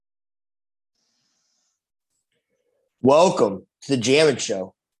Welcome to the Jammin'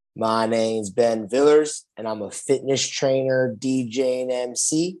 Show. My name's Ben Villers, and I'm a fitness trainer, DJ, and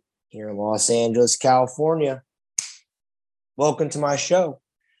MC here in Los Angeles, California. Welcome to my show.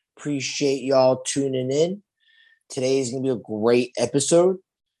 Appreciate y'all tuning in. Today's going to be a great episode.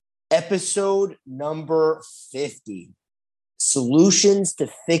 Episode number 50, Solutions to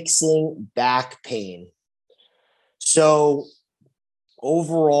Fixing Back Pain. So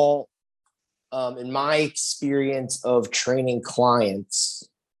overall, in my experience of training clients,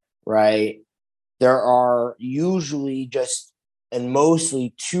 right, there are usually just and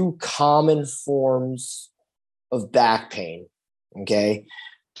mostly two common forms of back pain, okay?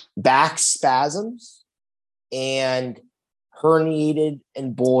 Back spasms and herniated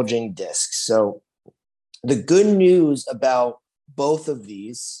and bulging discs. So the good news about both of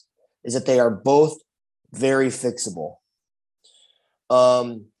these is that they are both very fixable.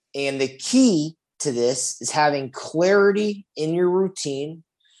 And the key to this is having clarity in your routine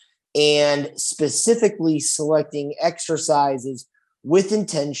and specifically selecting exercises with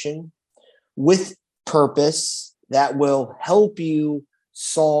intention, with purpose that will help you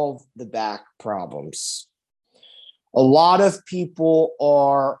solve the back problems. A lot of people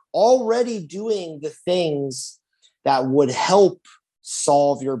are already doing the things that would help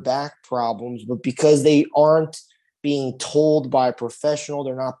solve your back problems, but because they aren't being told by a professional,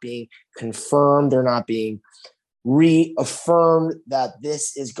 they're not being confirmed, they're not being reaffirmed that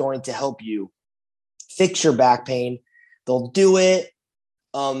this is going to help you fix your back pain. They'll do it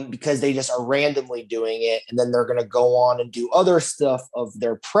because they just are randomly doing it, and then they're going to go on and do other stuff of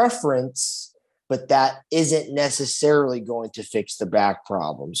their preference, but that isn't necessarily going to fix the back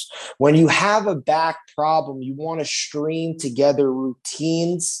problems. When you have a back problem, you want to string together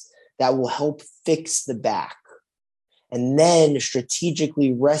routines that will help fix the back. And then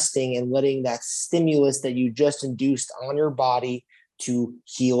strategically resting and letting that stimulus that you just induced on your body to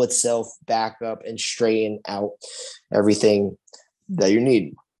heal itself back up and straighten out everything that you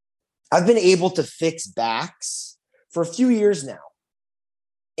need. I've been able to fix backs for a few years now.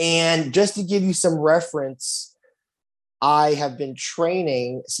 And just to give you some reference, I have been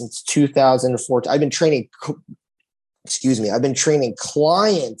training since 2014. I've been training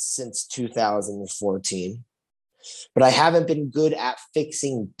clients since 2014. But I haven't been good at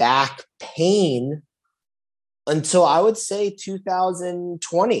fixing back pain until I would say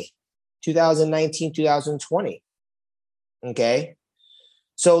 2020, 2019, 2020. Okay.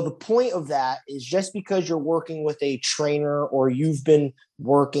 So the point of that is just because you're working with a trainer or you've been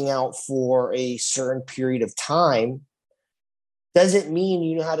working out for a certain period of time doesn't mean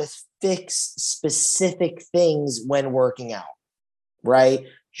you know how to fix specific things when working out, right?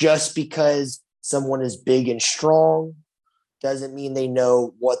 Just because someone is big and strong doesn't mean they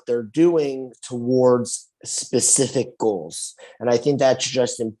know what they're doing towards specific goals. And I think that's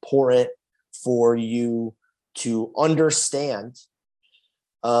just important for you to understand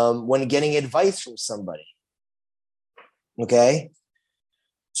when getting advice from somebody. Okay.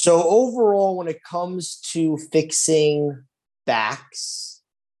 So overall, when it comes to fixing backs,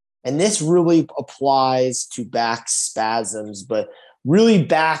 and this really applies to back spasms, but really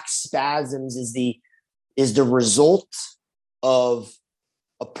back spasms is the result of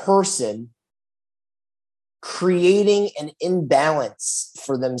a person creating an imbalance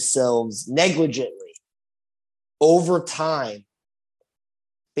for themselves negligently over time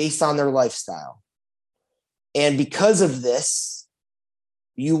based on their lifestyle. And because of this,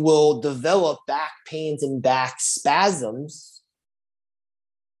 you will develop back pains and back spasms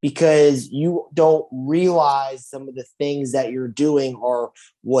because you don't realize some of the things that you're doing are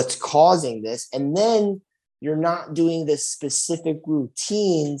what's causing this. And then you're not doing the specific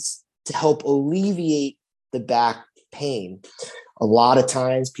routines to help alleviate the back pain. A lot of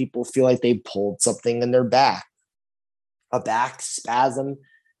times people feel like they pulled something in their back. A back spasm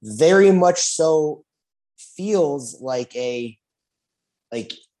very much so feels like a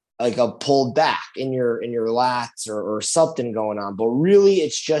pulled back in your lats or something going on. But really,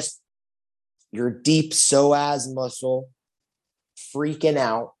 it's just your deep psoas muscle freaking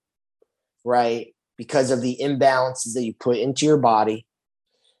out, right? Because of the imbalances that you put into your body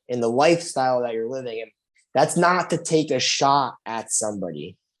and the lifestyle that you're living. And that's not to take a shot at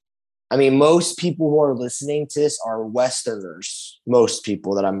somebody. I mean, most people who are listening to this are Westerners, most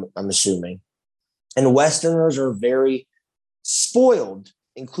people that I'm assuming. And Westerners are very spoiled,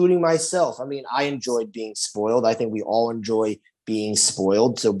 including myself. I mean, I enjoyed being spoiled. I think we all enjoy being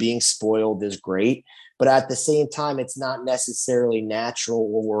spoiled. So being spoiled is great. But at the same time, it's not necessarily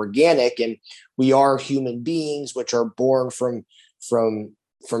natural or organic. And we are human beings, which are born from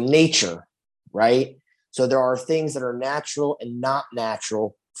nature, right? So there are things that are natural and not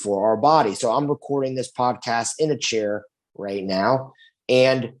natural for our body. So I'm recording this podcast in a chair right now,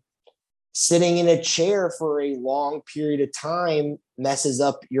 and sitting in a chair for a long period of time messes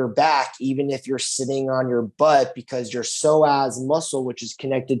up your back, even if you're sitting on your butt, because your psoas muscle, which is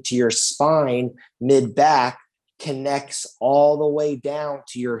connected to your spine mid back, connects all the way down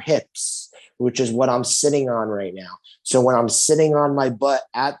to your hips, which is what I'm sitting on right now. So when I'm sitting on my butt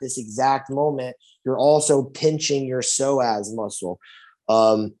at this exact moment, you're also pinching your psoas muscle.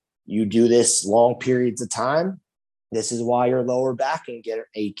 You do this long periods of time. This is why your lower back can get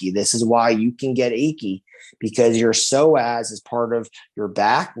achy. This is why you can get achy, because your psoas is part of your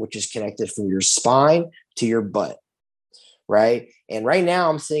back, which is connected from your spine to your butt, right? And right now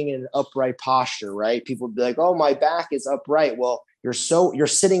I'm sitting in an upright posture, right? People would be like, oh, my back is upright. Well, you're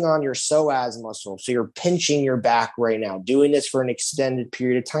sitting on your psoas muscle. So you're pinching your back right now. Doing this for an extended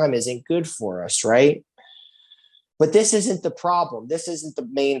period of time isn't good for us, right? But this isn't the problem. This isn't the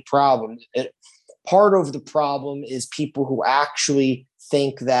main problem. Part of the problem is people who actually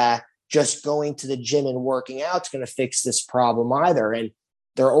think that just going to the gym and working out is going to fix this problem either. And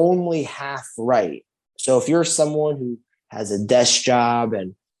they're only half right. So if you're someone who has a desk job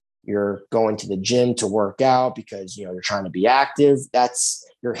and you're going to the gym to work out because, you know, you're trying to be active,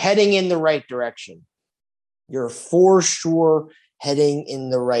 you're heading in the right direction. You're for sure heading in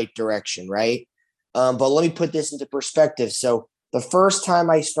the right direction, right? But let me put this into perspective. So the first time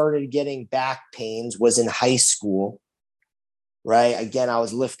I started getting back pains was in high school, right? Again, I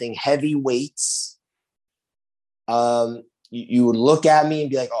was lifting heavy weights. You would look at me and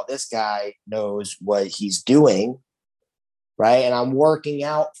be like, oh, this guy knows what he's doing, right? And I'm working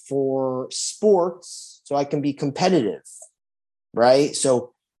out for sports so I can be competitive, right?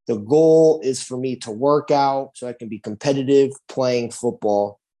 So the goal is for me to work out so I can be competitive playing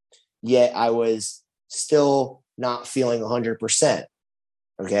football, yet I was still not feeling 100%.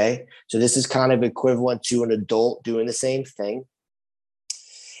 Okay. So this is kind of equivalent to an adult doing the same thing.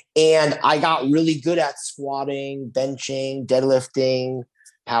 And I got really good at squatting, benching, deadlifting,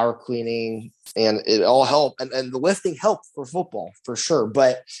 power cleaning, and it all helped. And the lifting helped for football for sure.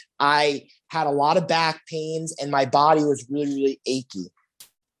 But I had a lot of back pains and my body was really, really achy.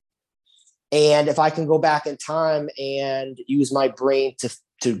 And if I can go back in time and use my brain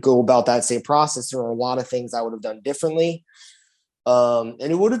to go about that same process, there are a lot of things I would have done differently. And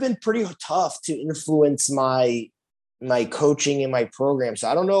it would have been pretty tough to influence my coaching and my program. So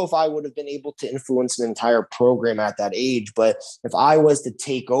I don't know if I would have been able to influence an entire program at that age, but if I was to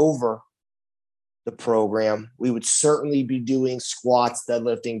take over the program, we would certainly be doing squats,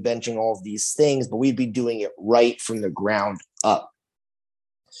 deadlifting, benching, all of these things, but we'd be doing it right from the ground up.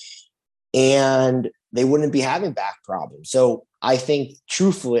 And they wouldn't be having back problems. So I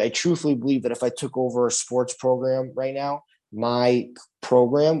truthfully believe that if I took over a sports program right now, my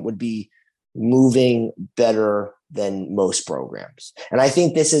program would be moving better than most programs. And I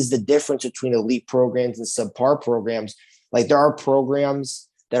think this is the difference between elite programs and subpar programs. Like there are programs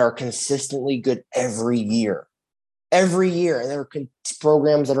that are consistently good every year. And there are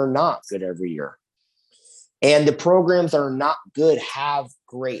programs that are not good every year. And the programs that are not good have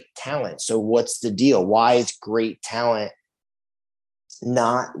great talent. So what's the deal? Why is great talent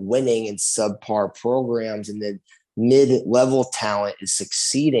not winning in subpar programs, and then mid-level talent is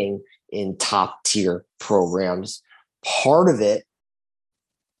succeeding in top-tier programs? Part of it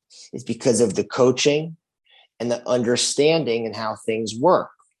is because of the coaching and the understanding and how things work.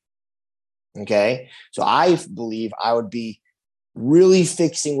 Okay? So I believe I would be really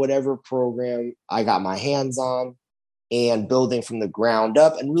fixing whatever program I got my hands on and building from the ground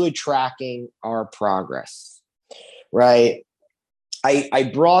up and really tracking our progress, right?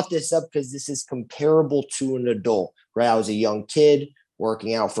 I brought this up because this is comparable to an adult, right? I was a young kid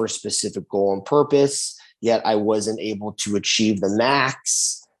working out for a specific goal and purpose, yet I wasn't able to achieve the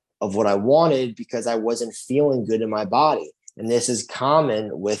max of what I wanted because I wasn't feeling good in my body. And this is common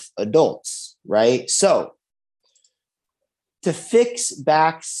with adults, right? So to fix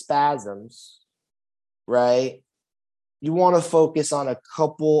back spasms, right, you want to focus on a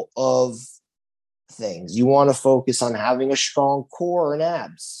couple of things. You want to focus on having a strong core and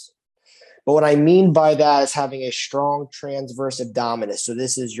abs. But what I mean by that is having a strong transverse abdominis. So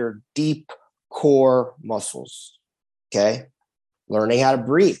this is your deep core muscles, okay? Learning how to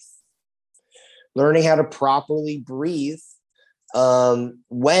breathe. Learning how to properly breathe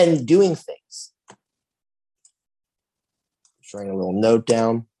when doing things. Just writing a little note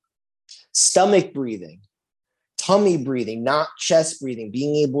down. Stomach breathing, tummy breathing, not chest breathing,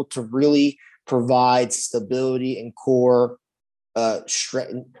 being able to really provide stability and core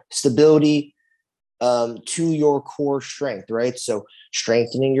stability to your core strength, right? So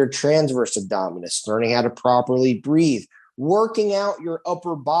strengthening your transverse abdominis, learning how to properly breathe, working out your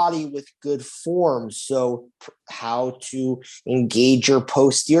upper body with good form. So how to engage your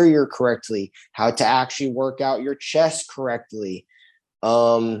posterior correctly, how to actually work out your chest correctly.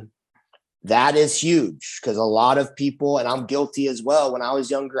 That is huge because a lot of people, and I'm guilty as well, when I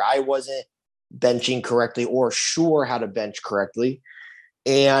was younger, I wasn't benching correctly or sure how to bench correctly.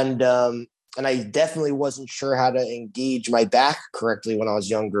 And I definitely wasn't sure how to engage my back correctly when I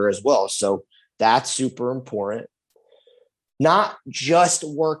was younger as well. So that's super important. Not just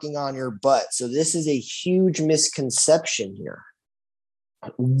working on your butt. So this is a huge misconception here.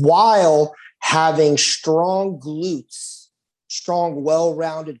 While having strong glutes, strong,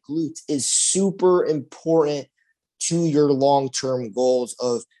 well-rounded glutes is super important to your long-term goals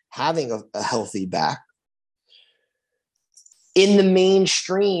of having a healthy back. In the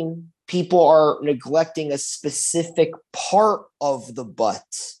mainstream, people are neglecting a specific part of the butt,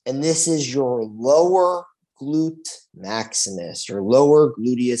 and this is your lower glute maximus, your lower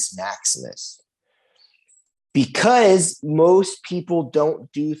gluteus maximus. Because most people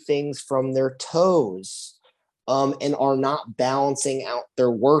don't do things from their toes and are not balancing out their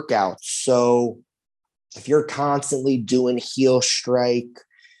workouts. So if you're constantly doing heel strike,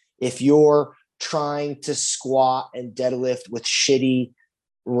 if you're trying to squat and deadlift with shitty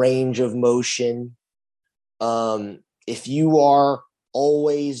range of motion, if you are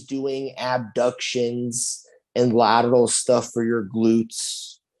always doing abductions and lateral stuff for your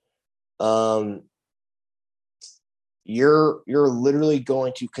glutes, you're literally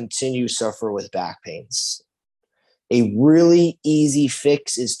going to continue to suffer with back pains. A really easy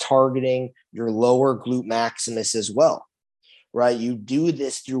fix is targeting your lower glute maximus as well, right? You do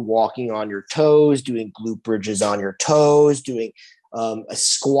this through walking on your toes, doing glute bridges on your toes, doing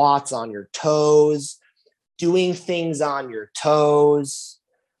squats on your toes, doing things on your toes,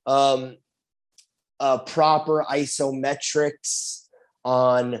 proper isometrics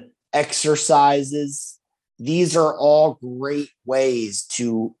on exercises. These are all great ways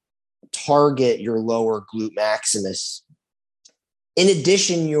to target your lower glute maximus. In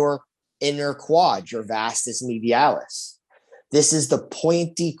addition, your inner quad, your vastus medialis. This is the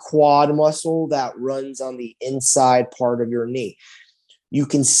pointy quad muscle that runs on the inside part of your knee. You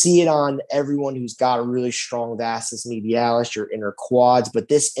can see it on everyone who's got a really strong vastus medialis, your inner quads, but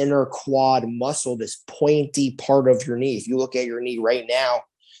this inner quad muscle, this pointy part of your knee, if you look at your knee right now,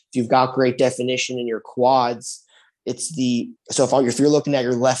 if you've got great definition in your quads, if you're looking at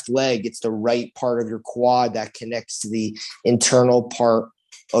your left leg, it's the right part of your quad that connects to the internal part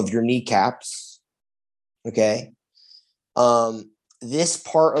of your kneecaps. Okay. This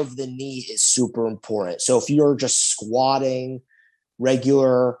part of the knee is super important. So if you're just squatting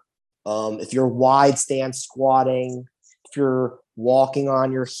regular, if you're wide stance squatting, if you're walking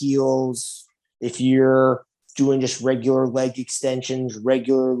on your heels, if you're doing just regular leg extensions,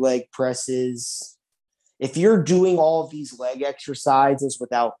 regular leg presses, if you're doing all of these leg exercises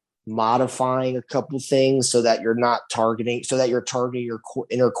without modifying a couple things so that you're targeting your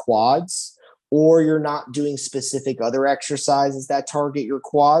inner quads, or you're not doing specific other exercises that target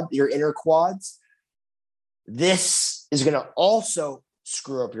your inner quads, this is going to also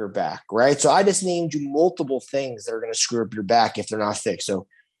screw up your back, right? So I just named you multiple things that are going to screw up your back if they're not fixed. So,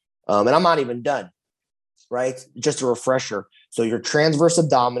 and I'm not even done, right? Just a refresher. So your transverse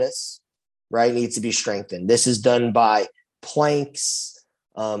abdominis, right, needs to be strengthened. This is done by planks,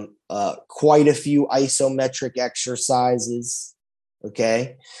 quite a few isometric exercises.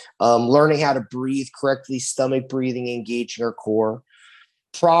 Okay. Learning how to breathe correctly, stomach breathing, engaging our core,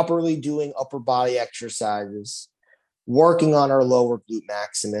 properly doing upper body exercises, working on our lower glute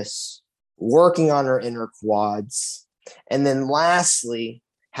maximus, working on our inner quads, and then lastly,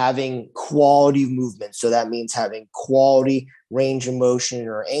 having quality movement. So that means having quality range of motion in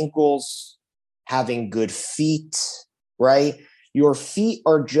our ankles, having good feet, right? Your feet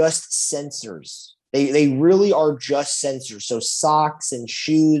are just sensors. They really are just sensors. So socks and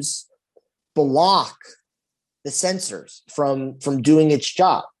shoes block the sensors from doing its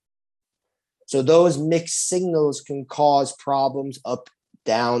job. So those mixed signals can cause problems up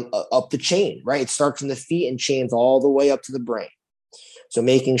the chain, right? It starts from the feet and chains all the way up to the brain. So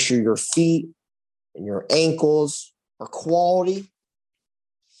making sure your feet and your ankles are quality,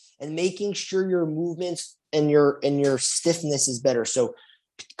 and making sure your movements and your stiffness is better. So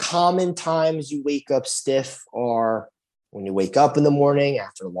common times you wake up stiff are when you wake up in the morning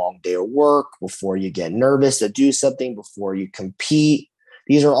after a long day of work, before you get nervous to do something, before you compete.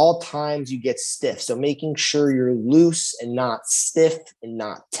 These are all times you get stiff. So making sure you're loose and not stiff and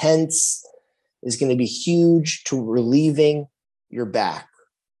not tense is going to be huge to relieving your back.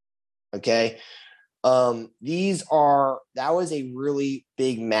 Okay. That was a really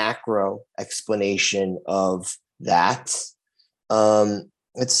big macro explanation of that.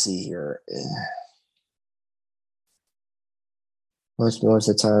 Let's see here. Most of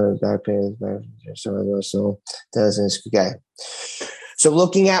the time, back pain is okay. So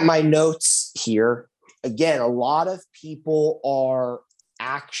looking at my notes here, again, a lot of people are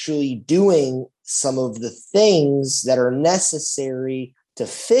actually doing some of the things that are necessary to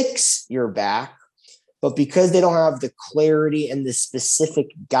fix your back, but because they don't have the clarity and the specific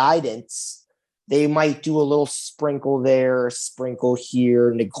guidance, they might do a little sprinkle there, sprinkle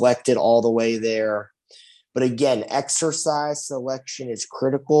here, neglect it all the way there. But again, exercise selection is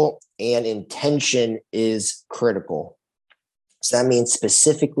critical and intention is critical. So that means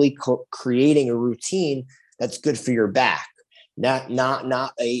specifically creating a routine that's good for your back, not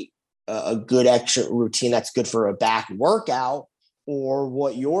a good extra routine that's good for a back workout or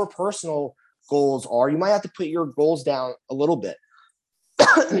what your personal goals are. You might have to put your goals down a little bit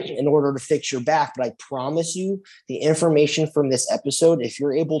in order to fix your back. But I promise you, the information from this episode, if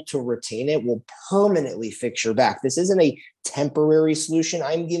you're able to retain it, will permanently fix your back. This isn't a temporary solution.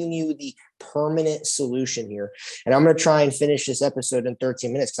 I'm giving you the permanent solution here. And I'm going to try and finish this episode in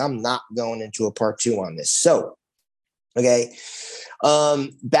 13 minutes because I'm not going into a part 2 on this. So, okay.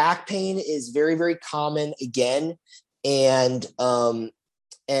 Back pain is very, very common again. And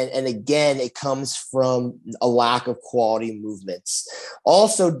again, it comes from a lack of quality movements.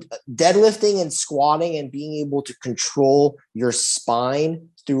 Also, deadlifting and squatting and being able to control your spine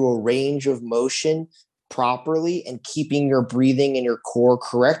through a range of motion properly and keeping your breathing and your core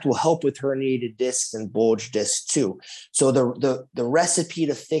correct will help with herniated discs and bulge discs too. So the recipe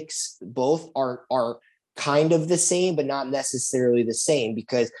to fix both are kind of the same, but not necessarily the same,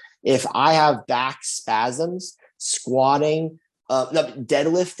 because if I have back spasms,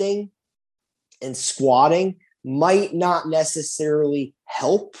 deadlifting and squatting might not necessarily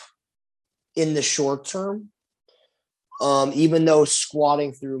help in the short term, even though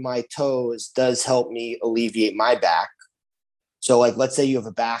squatting through my toes does help me alleviate my back. So like, let's say you have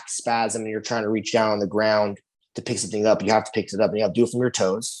a back spasm and you're trying to reach down on the ground to pick something up. You have to pick it up and you have to do it from your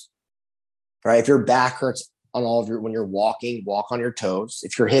toes, right? If your back hurts on all of your, when you're walking, walk on your toes.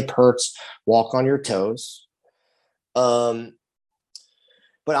 If your hip hurts, walk on your toes.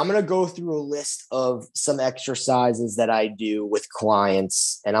 But I'm going to go through a list of some exercises that I do with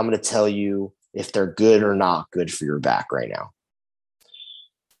clients, and I'm going to tell you if they're good or not good for your back right now.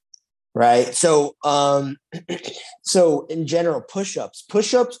 Right. So, so in general, push-ups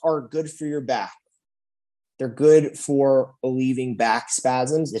are good for your back. They're good for relieving back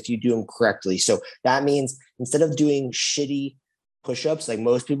spasms if you do them correctly. So that means instead of doing shitty push-ups like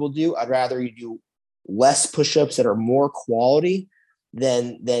most people do, I'd rather you do less push-ups that are more quality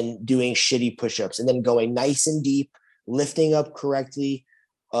than doing shitty push-ups, and then going nice and deep, lifting up correctly,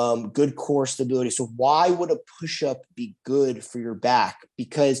 good core stability. So why would a push-up be good for your back?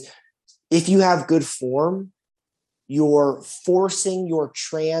 Because if you have good form, you're forcing your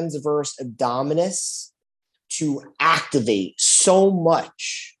transverse abdominis to activate so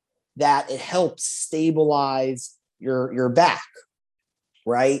much that it helps stabilize your back,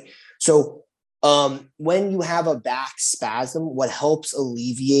 right? So when you have a back spasm, what helps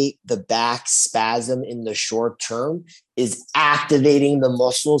alleviate the back spasm in the short term is activating the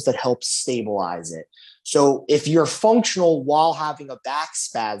muscles that help stabilize it. So if you're functional while having a back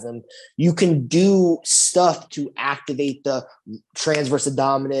spasm, you can do stuff to activate the transverse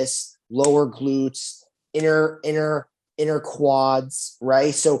abdominis, lower glutes, inner quads,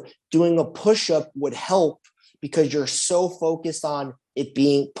 right? So doing a push-up would help because you're so focused on it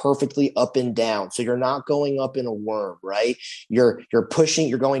being perfectly up and down. So you're not going up in a worm, right? You're pushing,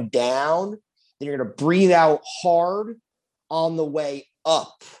 you're going down, then you're going to breathe out hard on the way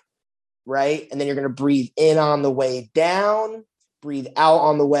up, right? And then you're going to breathe in on the way down, breathe out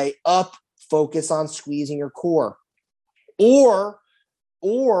on the way up, focus on squeezing your core. Or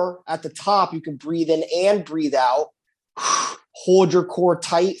at the top, you can breathe in and breathe out, hold your core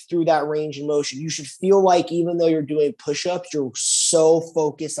tight through that range of motion. You should feel like even though you're doing push-ups, you're so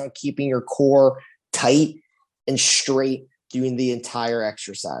focused on keeping your core tight and straight doing the entire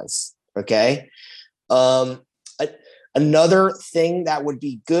exercise. Okay. Another thing that would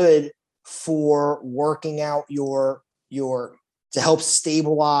be good for working out your to help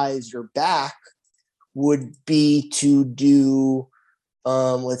stabilize your back would be to do,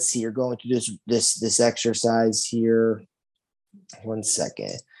 let's see, you're going to this exercise here. 1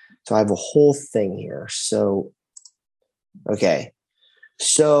 second. So I have a whole thing here. So, okay.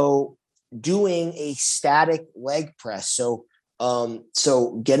 So doing a static leg press. So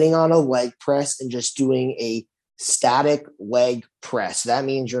getting on a leg press and just doing a static leg press. That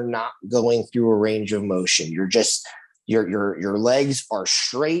means you're not going through a range of motion. You're just your legs are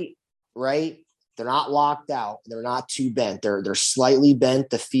straight, right? They're not locked out. They're not too bent. They're slightly bent.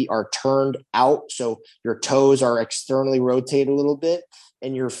 The feet are turned out, so your toes are externally rotated a little bit,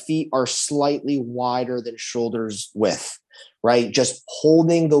 and your feet are slightly wider than shoulders width, right? Just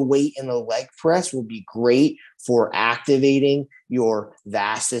holding the weight in the leg press will be great for activating your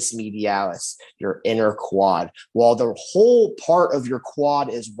vastus medialis, your inner quad. While the whole part of your quad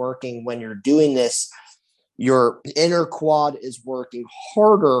is working when you're doing this, your inner quad is working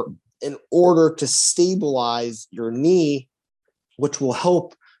harder in order to stabilize your knee, which will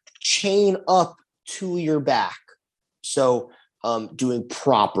help chain up to your back. So doing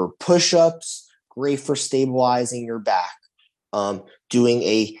proper push-ups, great for stabilizing your back. Doing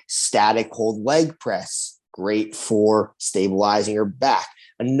a static hold leg press, great for stabilizing your back.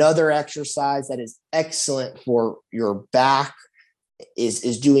 Another exercise that is excellent for your back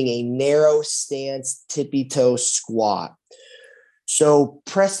is doing a narrow stance tippy toe squat. So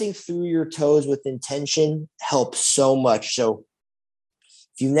pressing through your toes with intention helps so much. So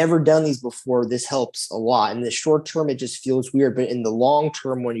if you've never done these before, this helps a lot. In the short term, it just feels weird, but in the long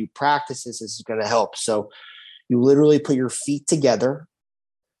term, when you practice this is going to help. So you literally put your feet together.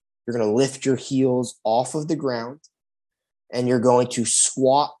 You're going to lift your heels off of the ground, and you're going to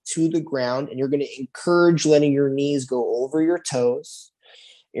squat to the ground, and you're going to encourage letting your knees go over your toes.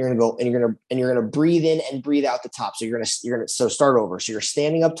 You're going to go and you're going to breathe in and breathe out the top. So so start over. So you're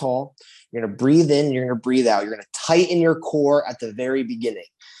standing up tall. You're going to breathe in. You're going to breathe out. You're going to tighten your core at the very beginning.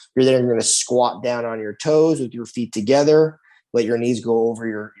 You're going to squat down on your toes with your feet together. Let your knees go over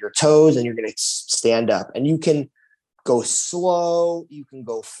your toes, and you're going to stand up. And you can go slow. You can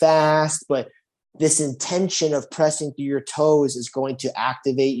go fast, but this intention of pressing through your toes is going to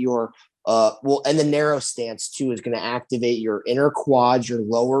activate your and the narrow stance too is going to activate your inner quads, your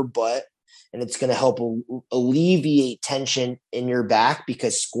lower butt, and it's going to help alleviate tension in your back,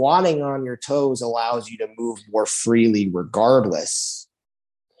 because squatting on your toes allows you to move more freely regardless,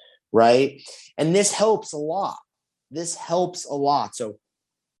 right? And this helps a lot. So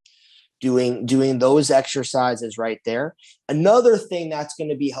doing those exercises right there. Another thing that's going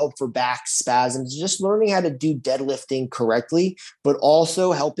to be helpful for back spasms is just learning how to do deadlifting correctly, but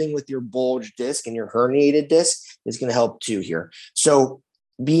also helping with your bulge disc and your herniated disc is going to help too here. So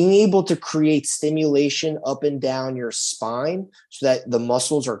being able to create stimulation up and down your spine so that the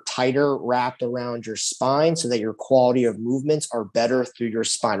muscles are tighter wrapped around your spine, so that your quality of movements are better through your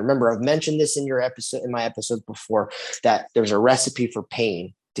spine. Remember, I've mentioned this in my episodes before, that there's a recipe for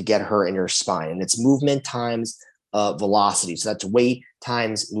pain to get hurt in your spine, and it's movement times velocity. So that's weight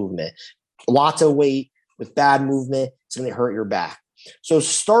times movement. Lots of weight with bad movement, it's going to hurt your back. So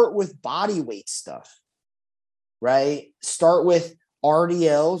start with body weight stuff, right? Start with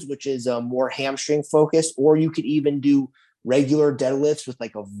RDLs, which is more hamstring focused, or you could even do regular deadlifts with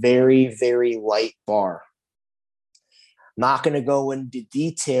like a very, very light bar. I'm not going to go into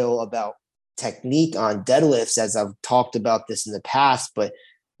detail about technique on deadlifts, as I've talked about this in the past, but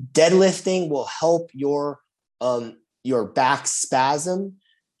deadlifting will help your back spasm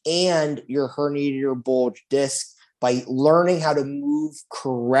and your herniated or bulge disc by learning how to move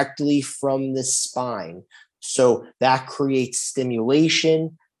correctly from the spine. So that creates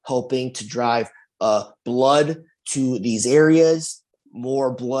stimulation, helping to drive blood to these areas.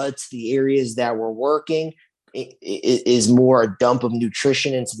 More blood to the areas that we're working is more a dump of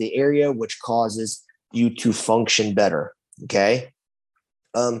nutrition into the area, which causes you to function better. Okay.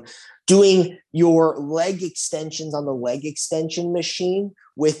 Doing your leg extensions on the leg extension machine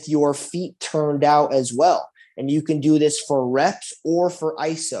with your feet turned out as well. And you can do this for reps or for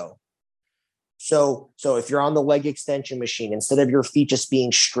ISO. So if you're on the leg extension machine, instead of your feet just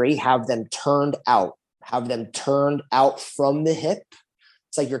being straight, have them turned out from the hip.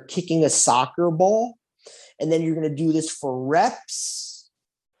 It's like you're kicking a soccer ball. And then you're going to do this for reps,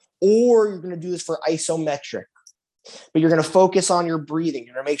 or you're going to do this for isometric. But you're going to focus on your breathing.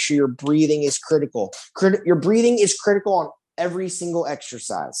 You're going to make sure your breathing is critical. Your breathing is critical on every single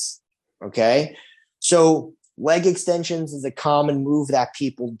exercise. Okay. So leg extensions is a common move that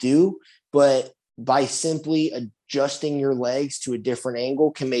people do, but by simply adjusting your legs to a different angle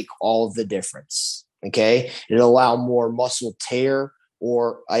can make all of the difference. Okay. It'll allow more muscle tear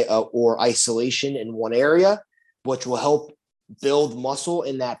or isolation in one area, which will help build muscle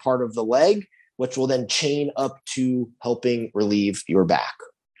in that part of the leg, which will then chain up to helping relieve your back.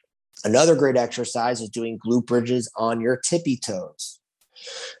 Another great exercise is doing glute bridges on your tippy toes.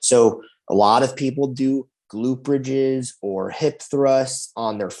 So a lot of people do glute bridges or hip thrusts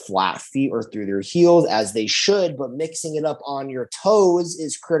on their flat feet or through their heels, as they should, but mixing it up on your toes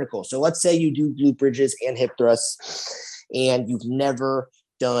is critical. So let's say you do glute bridges and hip thrusts and you've never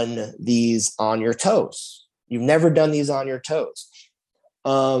done these on your toes. You've never done these on your toes.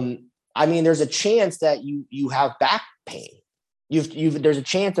 I mean, there's a chance that you have back pain. There's a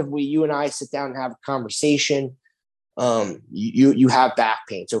chance if you and I sit down and have a conversation, you have back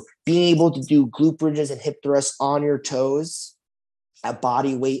pain. So being able to do glute bridges and hip thrusts on your toes at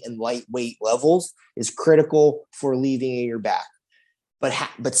body weight and lightweight levels is critical for alleviating your back.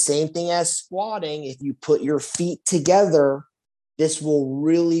 But same thing as squatting. If you put your feet together, this will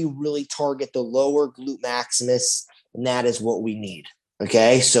really, really target the lower glute maximus, and that is what we need.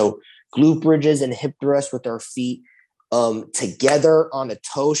 Okay, so glute bridges and hip thrusts with our feet together on a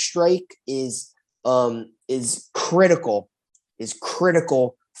toe strike is critical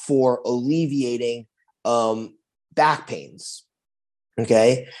for alleviating back pains.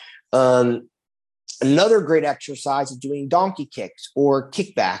 Okay. Another great exercise is doing donkey kicks or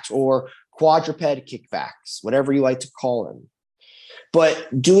kickbacks or quadruped kickbacks, whatever you like to call them, but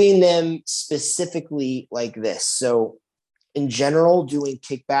doing them specifically like this. So in general, doing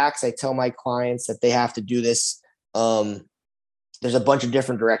kickbacks, I tell my clients that they have to do this. There's a bunch of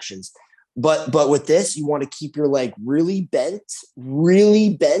different directions, but with this, you want to keep your leg really bent,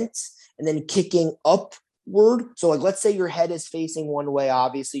 and then kicking upward. So like, let's say your head is facing one way.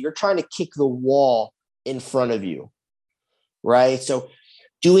 Obviously, you're trying to kick the wall in front of you, right? So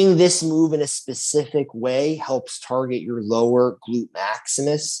doing this move in a specific way helps target your lower glute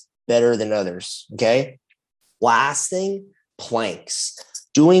maximus better than others. Okay. Last thing, planks.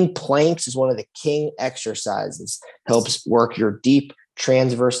 Doing planks is one of the king exercises. Helps work your deep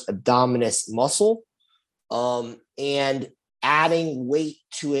transverse abdominis muscle, and adding weight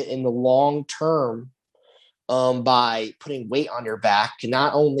to it in the long term by putting weight on your back can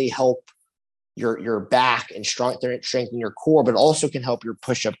not only help your back and strengthen your core, but also can help your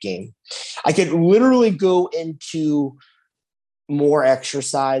push-up game. I could literally go into more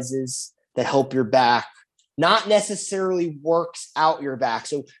exercises that help your back, not necessarily works out your back.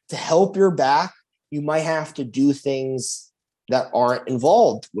 So to help your back, you might have to do things that aren't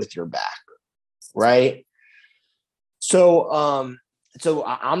involved with your back, right? So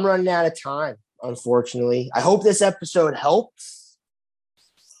I'm running out of time, unfortunately. I hope this episode helps.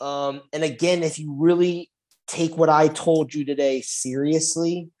 And again, if you really take what I told you today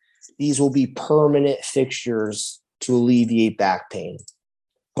seriously, these will be permanent fixtures to alleviate back pain.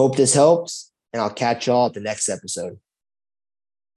 Hope this helps, and I'll catch y'all at the next episode.